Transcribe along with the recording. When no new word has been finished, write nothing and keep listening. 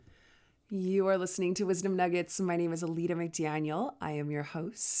You are listening to Wisdom Nuggets. My name is Alita McDaniel. I am your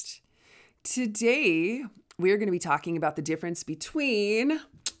host. Today, we are going to be talking about the difference between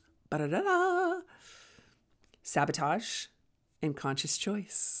sabotage and conscious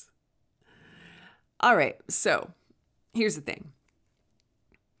choice. All right, so here's the thing.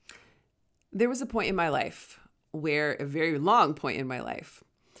 There was a point in my life a very long point in my life,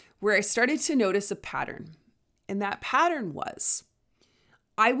 where I started to notice a pattern. And that pattern was,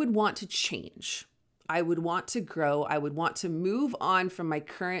 I would want to change. I would want to grow. I would want to move on from my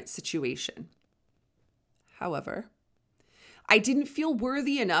current situation. However, I didn't feel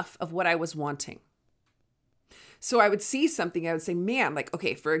worthy enough of what I was wanting. So I would see something, I would say, man,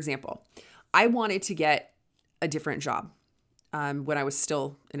 okay, for example, I wanted to get a different job when I was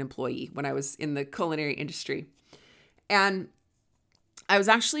still an employee, when I was in the culinary industry. And I was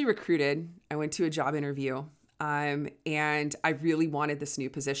actually recruited. I went to a job interview. And I really wanted this new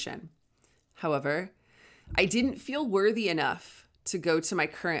position. However, I didn't feel worthy enough to go to my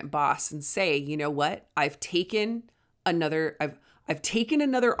current boss and say, you know what? I've taken another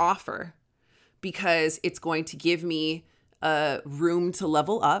offer because it's going to give me room to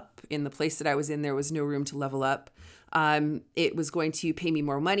level up. In the place that I was in, there was no room to level up. It was going to pay me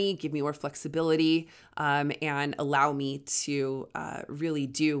more money, give me more flexibility, and allow me to really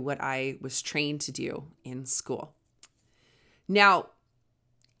do what I was trained to do in school. Now,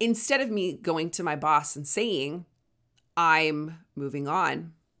 instead of me going to my boss and saying, I'm moving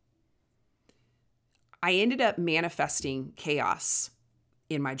on, I ended up manifesting chaos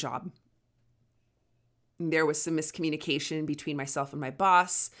in my job. There was some miscommunication between myself and my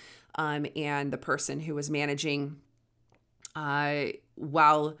boss, and the person who was managing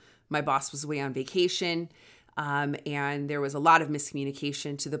while my boss was away on vacation. And there was a lot of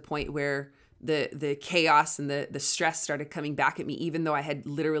miscommunication to the point where the chaos and the stress started coming back at me, even though I had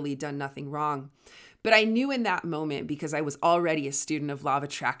literally done nothing wrong. But I knew in that moment, because I was already a student of law of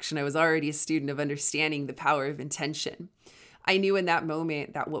attraction, I was already a student of understanding the power of intention. I knew in that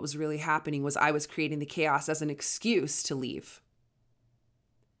moment that what was really happening was I was creating the chaos as an excuse to leave.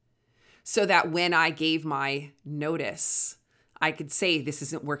 So that when I gave my notice, I could say this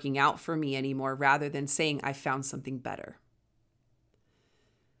isn't working out for me anymore, rather than saying I found something better.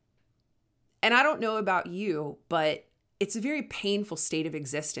 And I don't know about you, but it's a very painful state of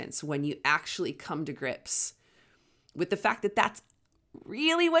existence when you actually come to grips with the fact that that's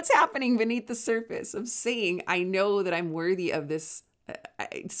really what's happening beneath the surface of saying, I know that I'm worthy of this.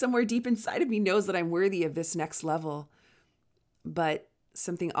 Somewhere deep inside of me knows that I'm worthy of this next level. But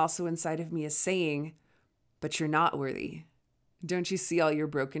something also inside of me is saying, but you're not worthy. Don't you see all your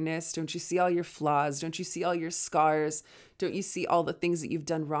brokenness? Don't you see all your flaws? Don't you see all your scars? Don't you see all the things that you've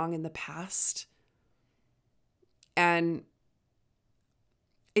done wrong in the past? And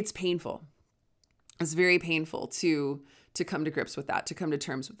it's painful. It's very painful to come to grips with that, to come to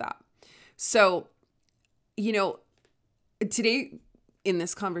terms with that. So, today in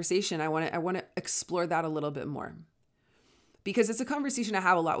this conversation, I want to explore that a little bit more. Because it's a conversation I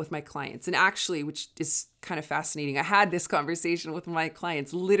have a lot with my clients. And actually, which is kind of fascinating, I had this conversation with my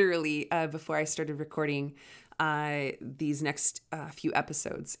clients literally before I started recording these next few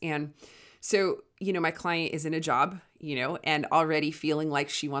episodes. And so, my client is in a job, and already feeling like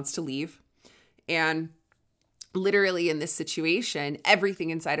she wants to leave. And literally in this situation,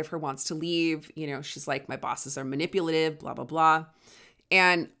 everything inside of her wants to leave. She's like, my bosses are manipulative, blah, blah, blah.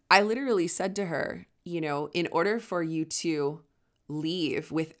 And I literally said to her, in order for you to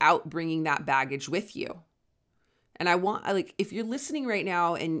leave without bringing that baggage with you. And if you're listening right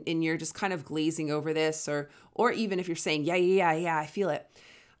now and you're just kind of glazing over this, or even if you're saying, yeah, I feel it.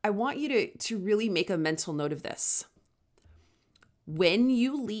 I want you to really make a mental note of this. When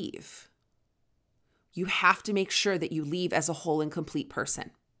you leave, you have to make sure that you leave as a whole and complete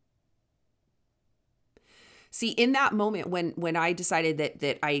person. See, in that moment when I decided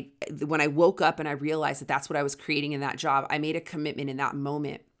when I woke up and I realized that that's what I was creating in that job, I made a commitment in that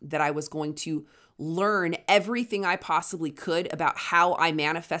moment that I was going to learn everything I possibly could about how I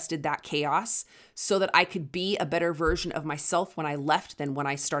manifested that chaos so that I could be a better version of myself when I left than when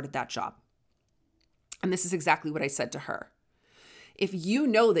I started that job. And this is exactly what I said to her. If you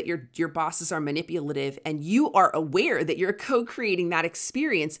know that your bosses are manipulative and you are aware that you're co-creating that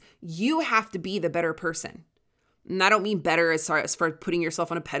experience, you have to be the better person. And I don't mean better as far as putting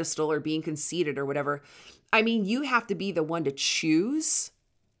yourself on a pedestal or being conceited or whatever. I mean, you have to be the one to choose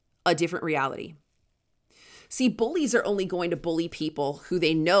a different reality. See, bullies are only going to bully people who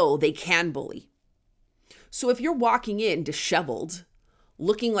they know they can bully. So if you're walking in disheveled,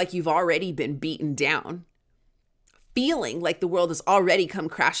 looking like you've already been beaten down, feeling like the world has already come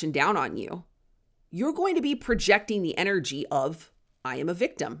crashing down on you, you're going to be projecting the energy of, I am a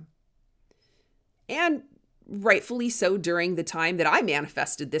victim. And rightfully so, during the time that I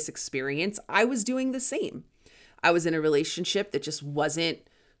manifested this experience, I was doing the same. I was in a relationship that just wasn't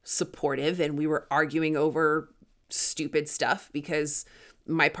supportive, and we were arguing over stupid stuff because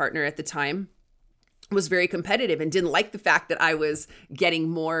my partner at the time was very competitive and didn't like the fact that I was getting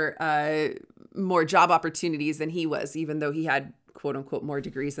more job opportunities than he was, even though he had quote unquote more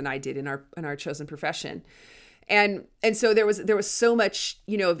degrees than I did in our chosen profession. And so there was so much,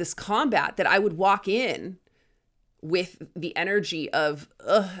 of this combat that I would walk in with the energy of,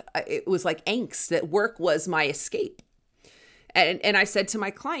 it was like angst, that work was my escape. And I said to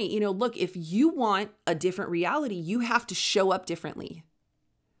my client, look, if you want a different reality, you have to show up differently.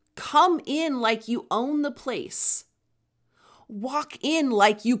 Come in like you own the place. Walk in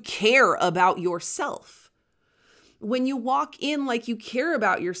like you care about yourself. When you walk in like you care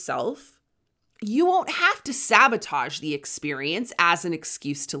about yourself, you won't have to sabotage the experience as an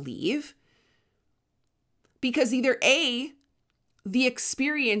excuse to leave. Because either A, the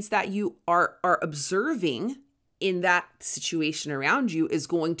experience that you are observing in that situation around you is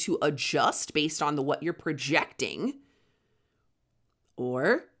going to adjust based on what you're projecting,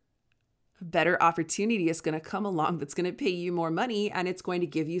 or a better opportunity is going to come along that's going to pay you more money and it's going to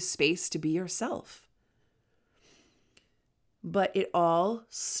give you space to be yourself. But it all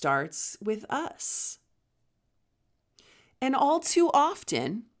starts with us. And all too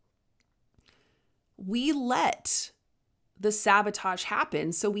often, we let the sabotage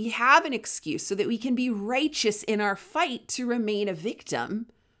happen so we have an excuse so that we can be righteous in our fight to remain a victim.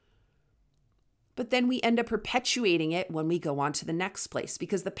 But then we end up perpetuating it when we go on to the next place,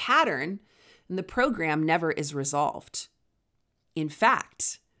 because the pattern and the program never is resolved. In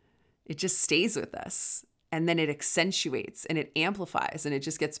fact, it just stays with us, and then it accentuates and it amplifies, and it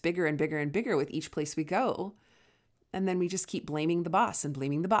just gets bigger and bigger and bigger with each place we go. And then we just keep blaming the boss and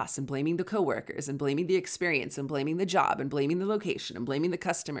blaming the boss and blaming the coworkers and blaming the experience and blaming the job and blaming the location and blaming the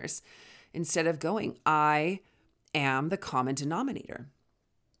customers, instead of going, I am the common denominator.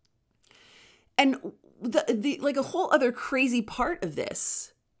 And the like a whole other crazy part of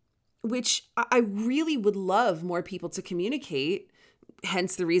this, which I really would love more people to communicate,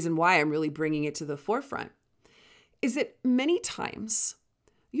 hence the reason why I'm really bringing it to the forefront, is that many times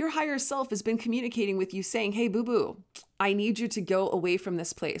your higher self has been communicating with you saying, hey, boo-boo, I need you to go away from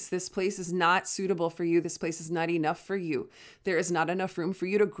this place. This place is not suitable for you. This place is not enough for you. There is not enough room for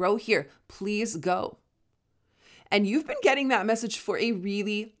you to grow here. Please go. And you've been getting that message for a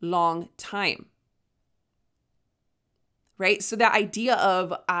really long time. Right? So that idea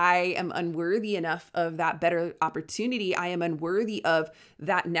of, I am unworthy enough of that better opportunity, I am unworthy of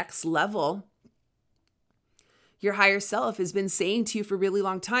that next level, your higher self has been saying to you for a really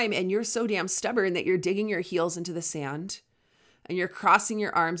long time, and you're so damn stubborn that you're digging your heels into the sand and you're crossing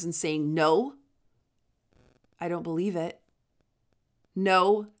your arms and saying, no, I don't believe it.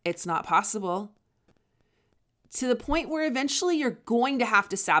 No, it's not possible. To the point where eventually you're going to have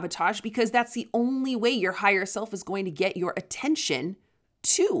to sabotage, because that's the only way your higher self is going to get your attention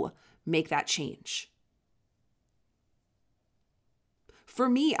to make that change. For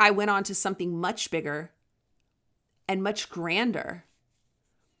me, I went on to something much bigger and much grander.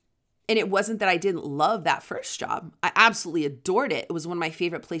 And it wasn't that I didn't love that first job. I absolutely adored it. It was one of my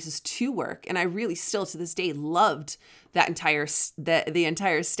favorite places to work. And I really still to this day loved that the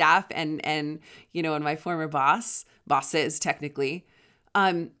entire staff and my former bosses technically.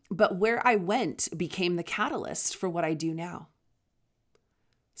 But where I went became the catalyst for what I do now.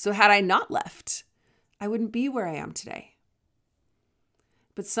 So had I not left, I wouldn't be where I am today.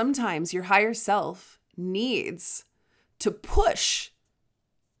 But sometimes your higher self needs to push,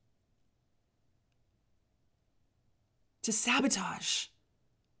 to sabotage,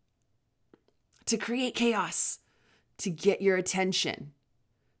 to create chaos, to get your attention,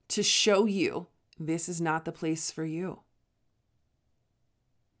 to show you this is not the place for you.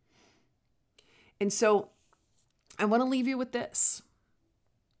 And so I want to leave you with this.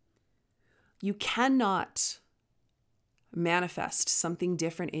 You cannot manifest something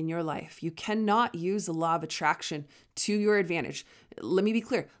different in your life. You cannot use the law of attraction to your advantage. Let me be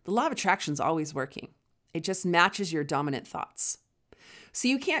clear. The law of attraction is always working. It just matches your dominant thoughts. So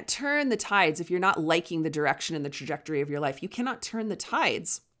you can't turn the tides if you're not liking the direction and the trajectory of your life. You cannot turn the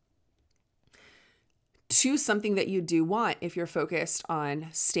tides to something that you do want if you're focused on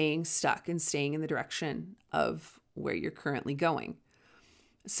staying stuck and staying in the direction of where you're currently going.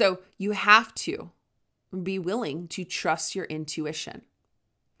 So you have to be willing to trust your intuition.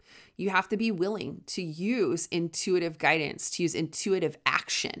 You have to be willing to use intuitive guidance, to use intuitive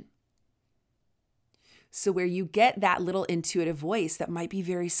action. So where you get that little intuitive voice that might be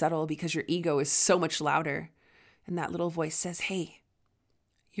very subtle because your ego is so much louder, and that little voice says, hey,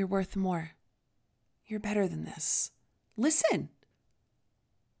 you're worth more. You're better than this. Listen.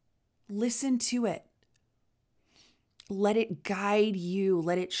 Listen to it. Let it guide you.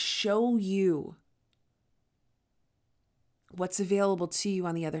 Let it show you what's available to you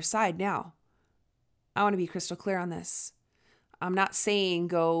on the other side. Now, I want to be crystal clear on this. I'm not saying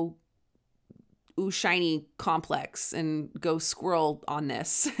go shiny complex and go squirrel on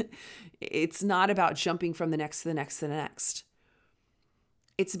this. It's not about jumping from the next to the next to the next.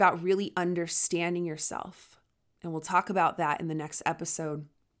 It's about really understanding yourself. And we'll talk about that in the next episode,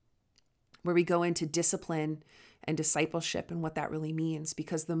 where we go into discipline and discipleship and what that really means.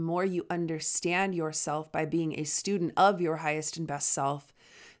 Because the more you understand yourself by being a student of your highest and best self,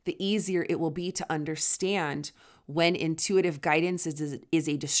 the easier it will be to understand when intuitive guidance is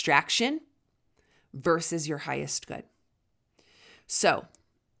a distraction versus your highest good. So,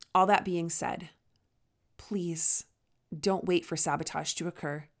 all that being said, please don't wait for sabotage to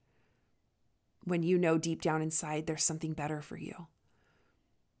occur when you know deep down inside there's something better for you.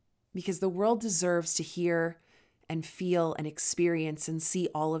 Because the world deserves to hear and feel and experience and see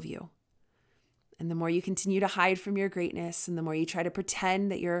all of you. And the more you continue to hide from your greatness, and the more you try to pretend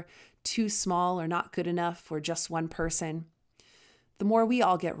that you're too small or not good enough or just one person, the more we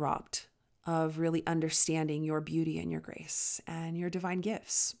all get robbed of really understanding your beauty and your grace and your divine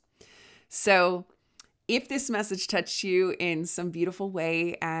gifts. So if this message touched you in some beautiful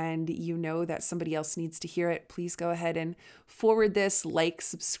way and you know that somebody else needs to hear it, please go ahead and forward this, like,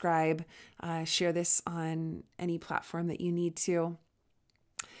 subscribe, share this on any platform that you need to.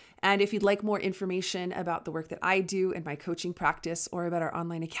 And if you'd like more information about the work that I do in my coaching practice or about our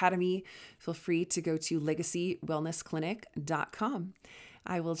online academy, feel free to go to legacywellnessclinic.com.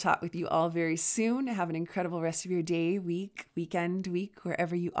 I will chat with you all very soon. Have an incredible rest of your day, week, weekend, week,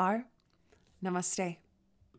 wherever you are. Namaste.